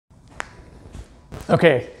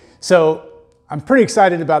Okay, so I'm pretty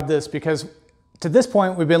excited about this because to this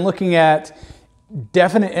point we've been looking at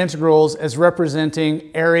definite integrals as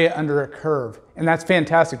representing area under a curve, and that's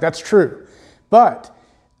fantastic, that's true. But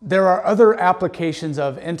there are other applications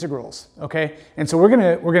of integrals, okay? And so we're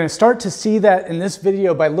gonna start to see that in this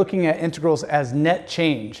video by looking at integrals as net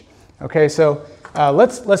change. Okay, so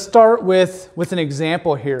let's start with an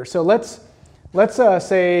example here. So let's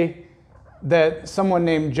say that someone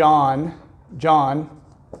named John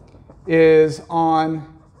is on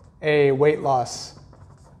a weight loss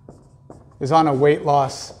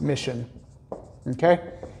mission. Okay?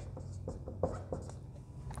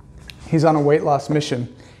 He's on a weight loss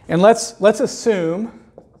mission. And let's assume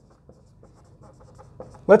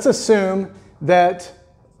that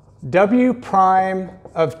W prime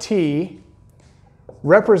of t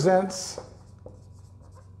represents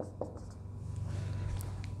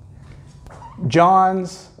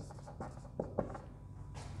John's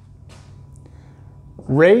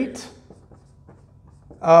rate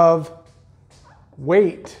of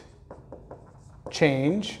weight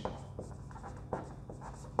change.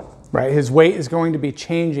 Right, his weight is going to be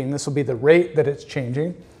changing. This will be the rate that it's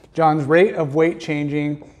changing. John's rate of weight change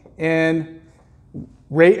in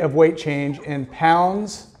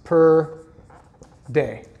pounds per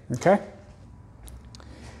day. Okay.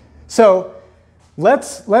 So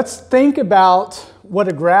let's think about what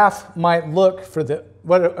a graph might look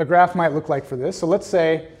like for this. So let's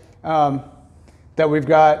say that we've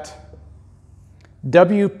got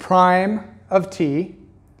W prime of t,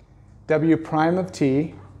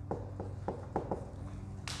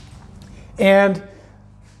 and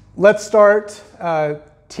let's start,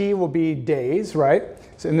 t will be days, right?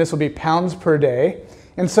 So, and this will be pounds per day.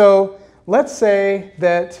 And so let's say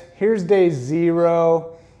that here's day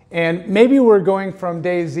 0, and maybe we're going from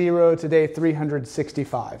day 0 to day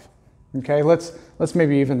 365. Okay, let's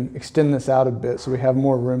maybe even extend this out a bit so we have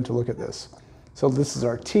more room to look at this. So this is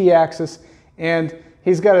our t-axis, and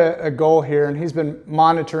he's got a goal here, and he's been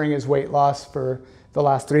monitoring his weight loss for the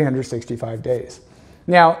last 365 days.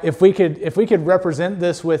 Now, if we could represent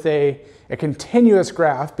this with a continuous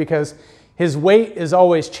graph, because his weight is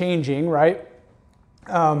always changing, right?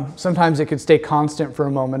 Sometimes it could stay constant for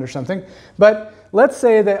a moment or something. But let's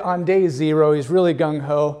say that on day 0, he's really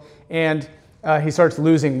gung-ho, and he starts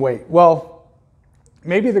losing weight. Well,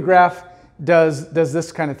 maybe the graph does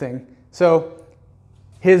this kind of thing. So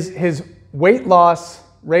his weight loss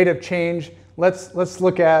rate of change, let's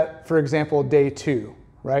look at, for example, day 2,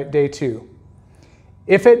 right? Day 2.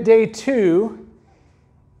 If at day 2,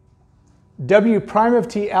 W prime of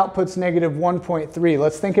t outputs negative 1.3,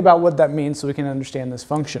 let's think about what that means so we can understand this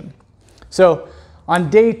function. So on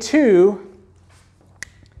day 2,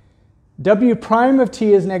 W prime of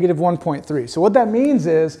t is negative 1.3. So what that means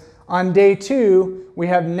is on day 2, we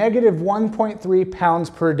have negative 1.3 pounds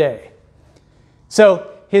per day. So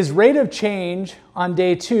his rate of change on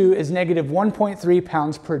day 2 is negative 1.3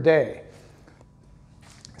 pounds per day.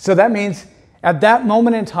 So that means at that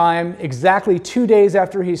moment in time, exactly 2 days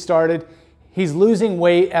after he started, he's losing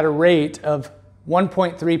weight at a rate of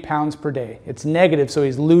 1.3 pounds per day. It's negative, so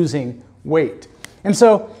he's losing weight. And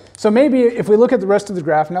so maybe if we look at the rest of the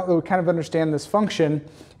graph, now that we kind of understand this function,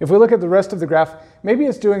 if we look at the rest of the graph, maybe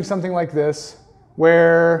it's doing something like this,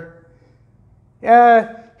 where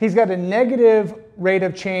he's got a negative rate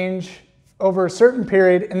of change over a certain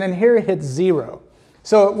period, and then here it hits 0.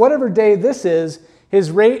 So at whatever day this is, his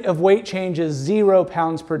rate of weight change is 0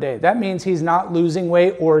 pounds per day. That means he's not losing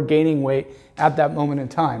weight or gaining weight at that moment in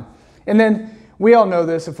time. And then we all know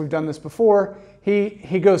this if we've done this before,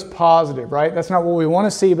 he goes positive, right? That's not what we want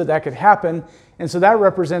to see, but that could happen. And so that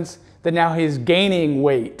represents that now he's gaining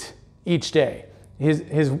weight each day.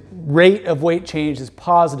 His rate of weight change is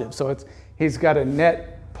positive. So he's got a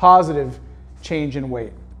net positive change in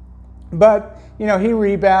weight. But, you know, he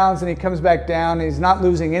rebounds and he comes back down and he's not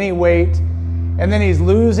losing any weight. And then he's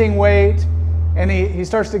losing weight, and he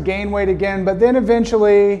starts to gain weight again, but then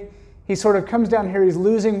eventually he sort of comes down here, he's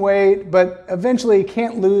losing weight, but eventually he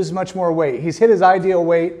can't lose much more weight. He's hit his ideal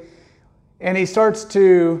weight, and he starts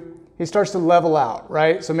to level out,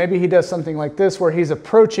 right? So maybe he does something like this, where he's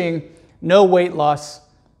approaching no weight loss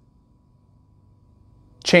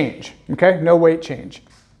change, okay? No weight change.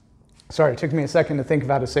 Sorry, it took me a second to think of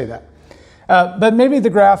how to say that. But maybe the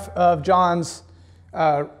graph of John's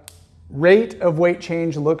rate of weight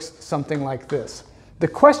change looks something like this. The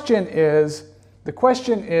question is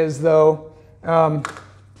though,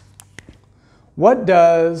 what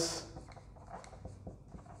does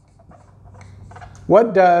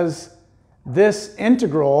this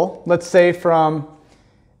integral, let's say from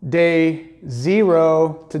day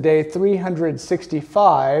 0 to day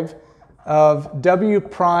 365 of w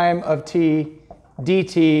prime of t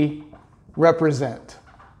dt represent?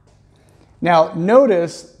 Now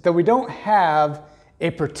notice that we don't have a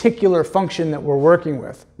particular function that we're working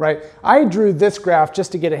with, right? I drew this graph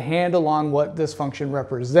just to get a handle on what this function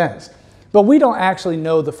represents, but we don't actually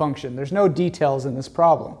know the function. There's no details in this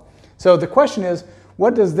problem. So the question is,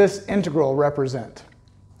 what does this integral represent?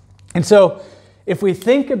 And so if we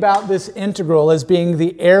think about this integral as being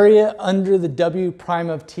the area under the w prime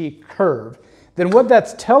of t curve, then what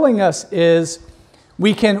that's telling us is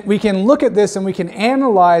we can look at this and we can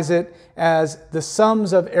analyze it as the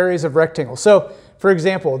sums of areas of rectangles. So for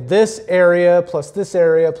example, this area plus this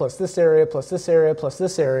area plus this area plus this area plus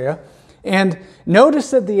this area. And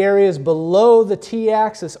notice that the areas below the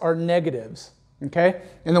t-axis are negatives, okay?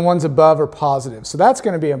 And the ones above are positive. So that's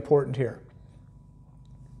going to be important here.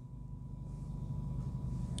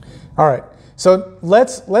 All right, so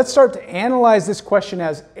let's start to analyze this question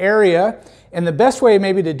as area. And the best way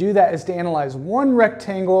maybe to do that is to analyze one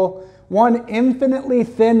rectangle, one infinitely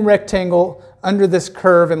thin rectangle under this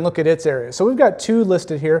curve and look at its area. So we've got two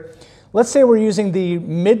listed here. Let's say we're using the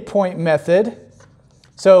midpoint method.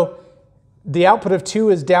 So the output of 2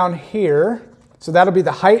 is down here. So that'll be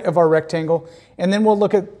the height of our rectangle. And then we'll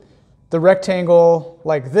look at the rectangle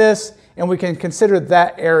like this, and we can consider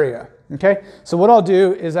that area. Okay? So what I'll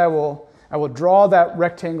do is I will draw that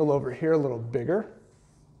rectangle over here a little bigger.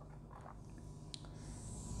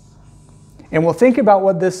 And we'll think about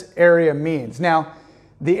what this area means. Now,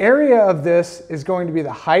 the area of this is going to be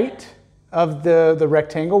the height of the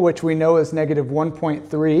rectangle, which we know is negative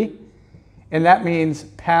 1.3, and that means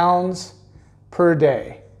pounds per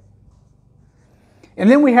day. And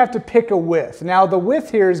then we have to pick a width. Now, the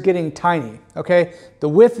width here is getting tiny, okay? The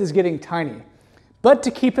width is getting tiny. But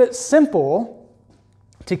to keep it simple,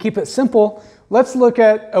 let's look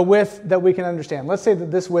at a width that we can understand. Let's say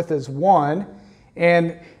that this width is 1,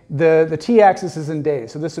 and the t-axis is in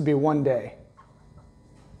days, so this would be 1 day.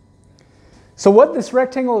 So what this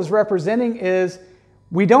rectangle is representing is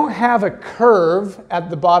we don't have a curve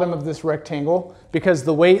at the bottom of this rectangle because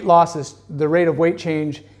the rate of weight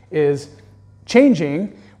change is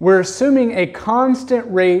changing. We're assuming a constant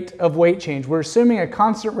rate of weight change. We're assuming a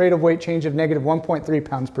constant rate of weight change of negative 1.3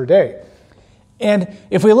 pounds per day. And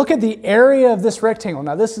if we look at the area of this rectangle,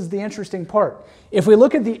 now this is the interesting part. If we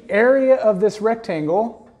look at the area of this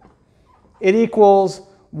rectangle, it equals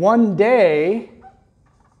 1 day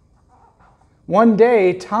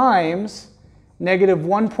times negative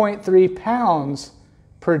 1.3 pounds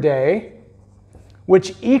per day,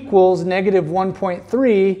 which equals negative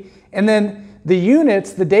 1.3, and then the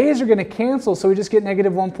units, the days are going to cancel, so we just get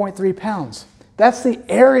negative 1.3 pounds. That's the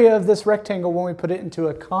area of this rectangle when we put it into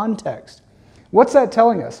a context. What's that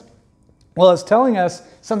telling us? Well, it's telling us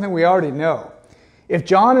something we already know. If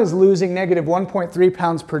John is losing negative 1.3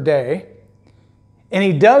 pounds per day, and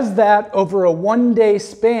he does that over a 1-day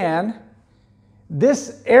span,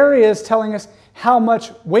 this area is telling us how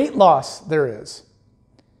much weight loss there is.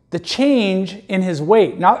 The change in his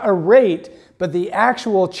weight, not a rate, but the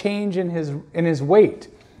actual change in his weight.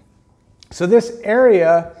 So this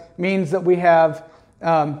area means that we have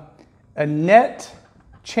a net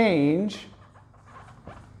change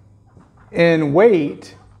in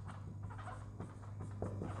weight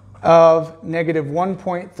of negative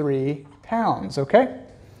 1.3 pounds, okay?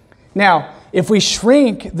 Now, if we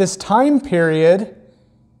shrink this time period,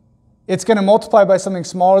 it's going to multiply by something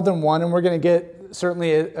smaller than 1, and we're going to get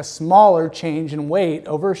certainly a smaller change in weight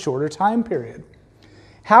over a shorter time period.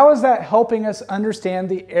 How is that helping us understand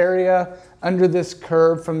the area under this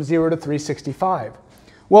curve from 0 to 365?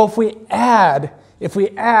 Well, if we add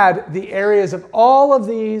the areas of all of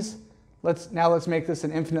these, let's make this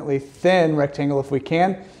an infinitely thin rectangle if we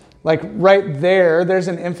can. Like right there's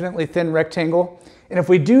an infinitely thin rectangle. And if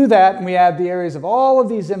we do that and we add the areas of all of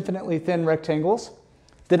these infinitely thin rectangles,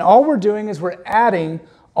 then all we're doing is we're adding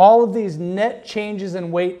all of these net changes in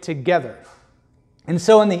weight together. And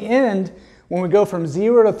so in the end, when we go from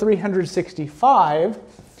 0 to 365,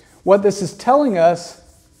 what this is telling us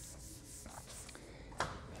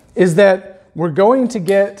is that we're going to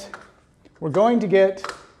get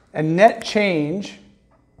a net change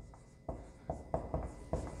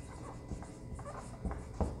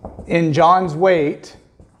in John's weight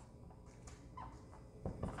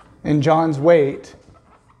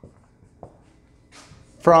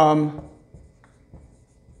from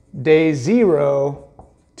day 0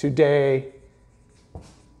 to day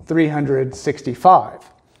 365.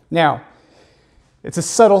 Now, it's a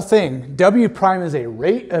subtle thing. W prime is a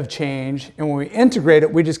rate of change, and when we integrate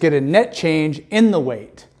it, we just get a net change in the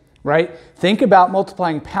weight. right? Think about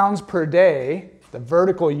multiplying pounds per day, the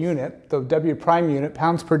vertical unit, the W prime unit,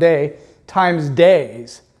 pounds per day, times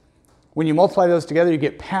days. When you multiply those together, you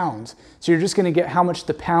get pounds. So you're just going to get how much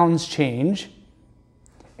the pounds change.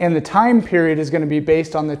 And the time period is going to be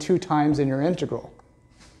based on the 2 times in your integral.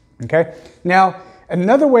 Okay? Now,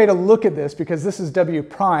 another way to look at this, because this is W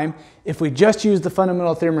prime, if we just use the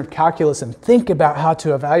fundamental theorem of calculus and think about how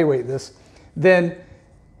to evaluate this, then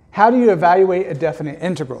how do you evaluate a definite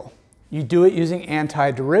integral? You do it using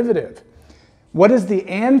antiderivative. What is the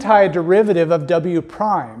antiderivative of W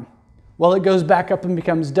prime? Well, it goes back up and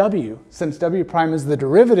becomes W. Since W prime is the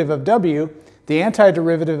derivative of W, the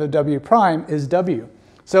antiderivative of W prime is W.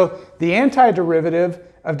 So the antiderivative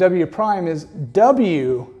of W prime is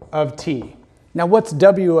W of t. Now what's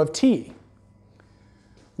W of t?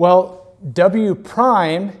 Well, W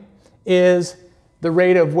prime is the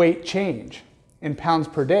rate of weight change in pounds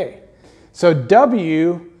per day. So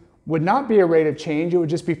W would not be a rate of change, it would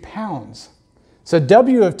just be pounds. So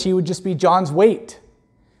W of t would just be John's weight.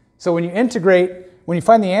 So when you integrate, when you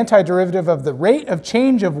find the antiderivative of the rate of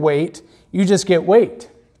change of weight, you just get weight.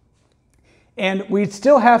 And we'd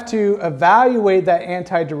still have to evaluate that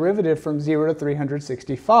antiderivative from 0 to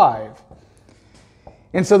 365.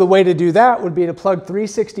 And so the way to do that would be to plug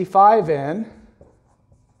 365 in.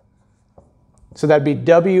 So that'd be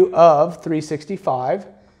W of 365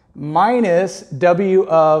 minus W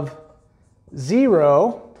of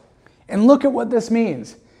 0. And look at what this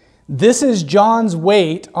means. This is John's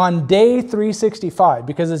weight on day 365.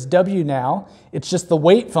 Because it's W now, it's just the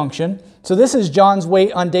weight function. So this is John's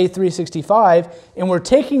weight on day 365, and we're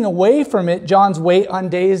taking away from it John's weight on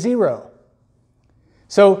day 0.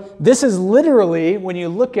 So this is literally, when you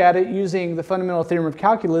look at it using the fundamental theorem of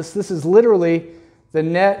calculus, this is literally the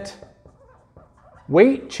net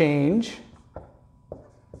weight change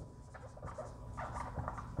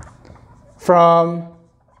from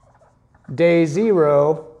day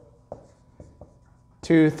 0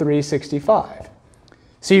 to 365.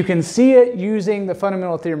 So you can see it using the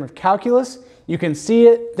fundamental theorem of calculus. You can see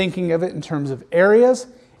it thinking of it in terms of areas.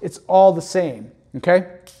 It's all the same,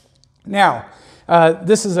 okay? Now,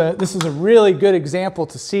 this is a really good example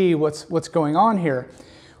to see what's going on here.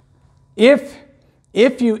 If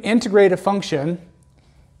you integrate a function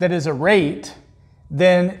that is a rate,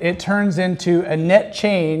 then it turns into a net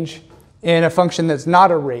change in a function that's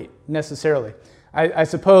not a rate necessarily. I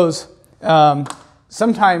suppose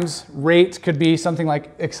sometimes rate could be something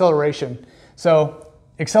like acceleration. So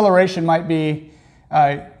acceleration might be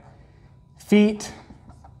feet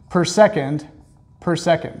per second.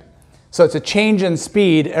 So it's a change in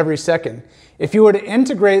speed every second. If you were to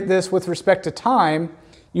integrate this with respect to time,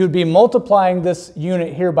 you would be multiplying this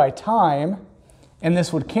unit here by time, and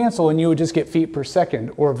this would cancel, and you would just get feet per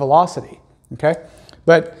second, or velocity, okay?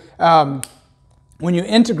 But when you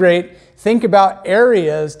integrate, think about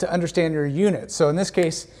areas to understand your units. So in this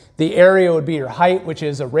case, the area would be your height, which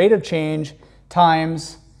is a rate of change,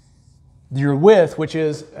 times your width, which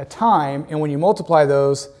is a time, and when you multiply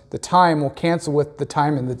those, the time will cancel with the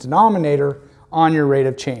time in the denominator on your rate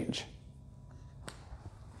of change.